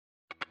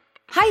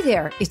Hi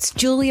there, it's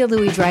Julia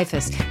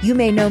Louis-Dreyfus. You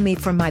may know me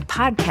from my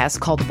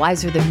podcast called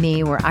Wiser Than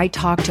Me, where I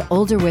talk to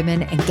older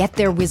women and get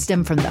their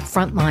wisdom from the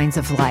front lines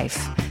of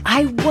life.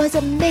 I was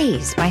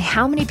amazed by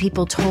how many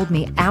people told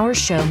me our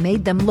show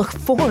made them look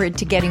forward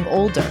to getting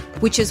older,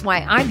 which is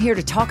why I'm here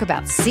to talk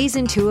about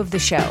Season 2 of the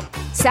show.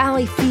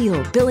 Sally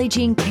Field, Billie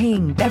Jean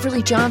King,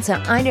 Beverly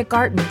Johnson, Ina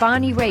Garten,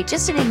 Bonnie Raitt,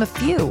 just to name a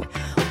few.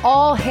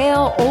 All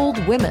hail old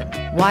women.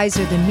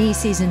 Wiser Than Me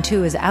Season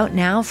 2 is out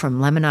now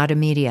from Lemonada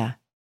Media.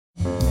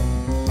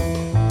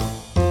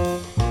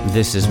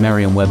 This is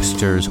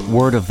Merriam-Webster's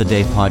Word of the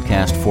Day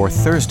podcast for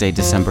Thursday,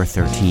 December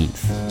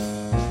 13th.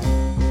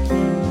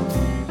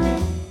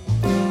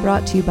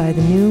 Brought to you by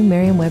the new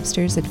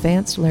Merriam-Webster's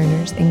Advanced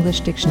Learners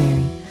English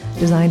Dictionary,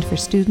 designed for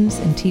students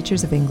and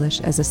teachers of English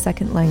as a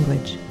second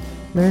language.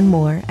 Learn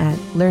more at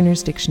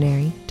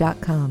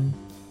learnersdictionary.com.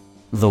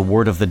 The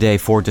word of the day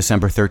for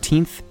December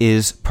 13th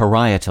is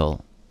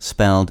parietal,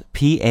 spelled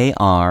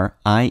P-A-R-I-E-T-A-L.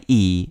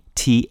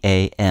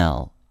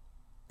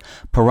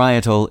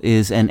 Parietal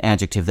is an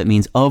adjective that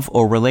means of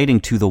or relating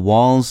to the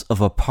walls of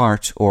a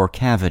part or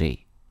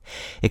cavity.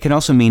 It can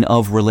also mean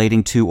of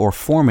relating to or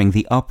forming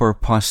the upper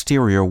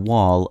posterior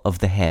wall of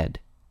the head.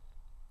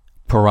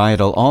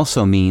 Parietal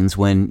also means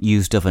when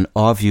used of an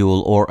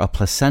ovule or a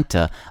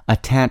placenta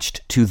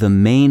attached to the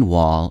main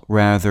wall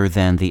rather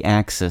than the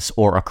axis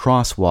or a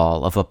cross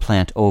wall of a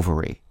plant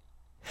ovary.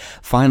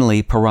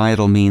 Finally,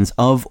 parietal means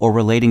of or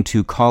relating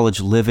to college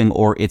living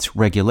or its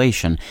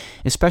regulation,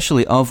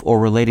 especially of or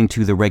relating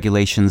to the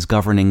regulations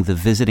governing the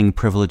visiting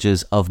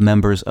privileges of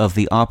members of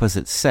the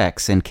opposite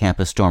sex in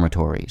campus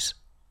dormitories.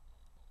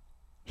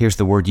 Here's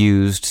the word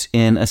used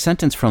in a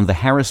sentence from the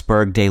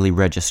Harrisburg Daily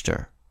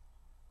Register.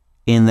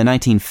 In the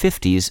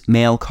 1950s,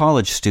 male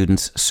college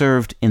students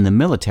served in the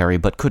military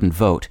but couldn't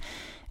vote,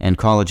 and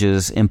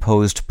colleges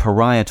imposed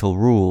parietal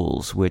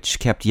rules which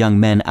kept young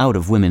men out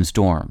of women's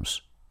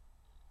dorms.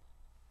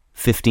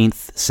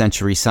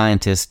 15th-century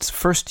scientists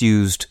first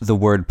used the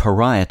word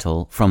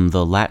parietal from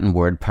the Latin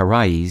word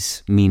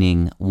paries,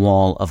 meaning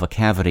wall of a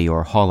cavity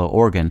or hollow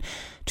organ,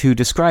 to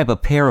describe a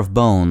pair of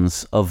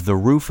bones of the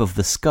roof of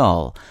the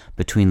skull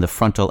between the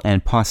frontal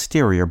and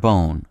posterior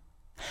bone.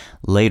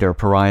 Later,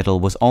 parietal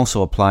was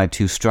also applied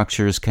to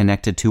structures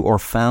connected to or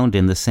found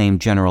in the same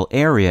general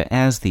area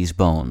as these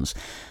bones.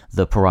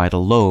 The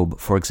parietal lobe,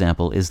 for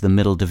example, is the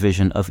middle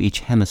division of each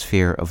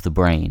hemisphere of the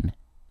brain.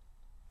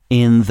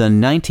 In the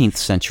 19th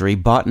century,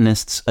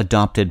 botanists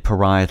adopted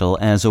parietal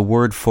as a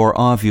word for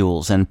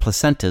ovules and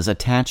placentas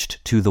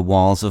attached to the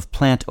walls of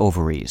plant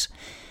ovaries.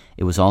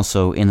 It was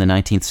also in the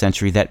 19th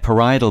century that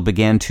parietal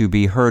began to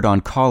be heard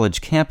on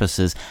college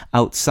campuses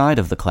outside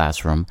of the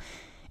classroom.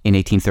 In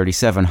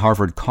 1837,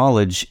 Harvard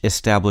College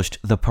established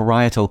the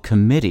Parietal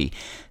Committee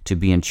to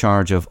be in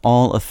charge of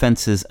all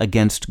offences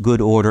against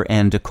good order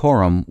and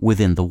decorum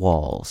within the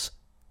walls.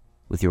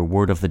 With your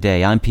word of the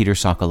day, I'm Peter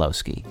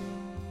Sokolowski.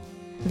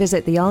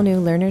 Visit the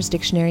all-new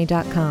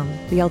learnersdictionary.com,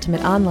 the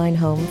ultimate online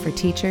home for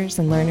teachers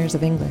and learners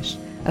of English.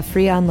 A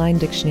free online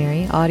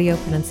dictionary, audio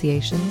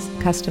pronunciations,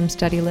 custom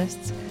study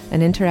lists,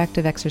 and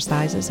interactive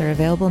exercises are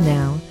available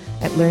now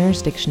at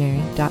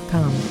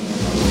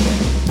learnersdictionary.com.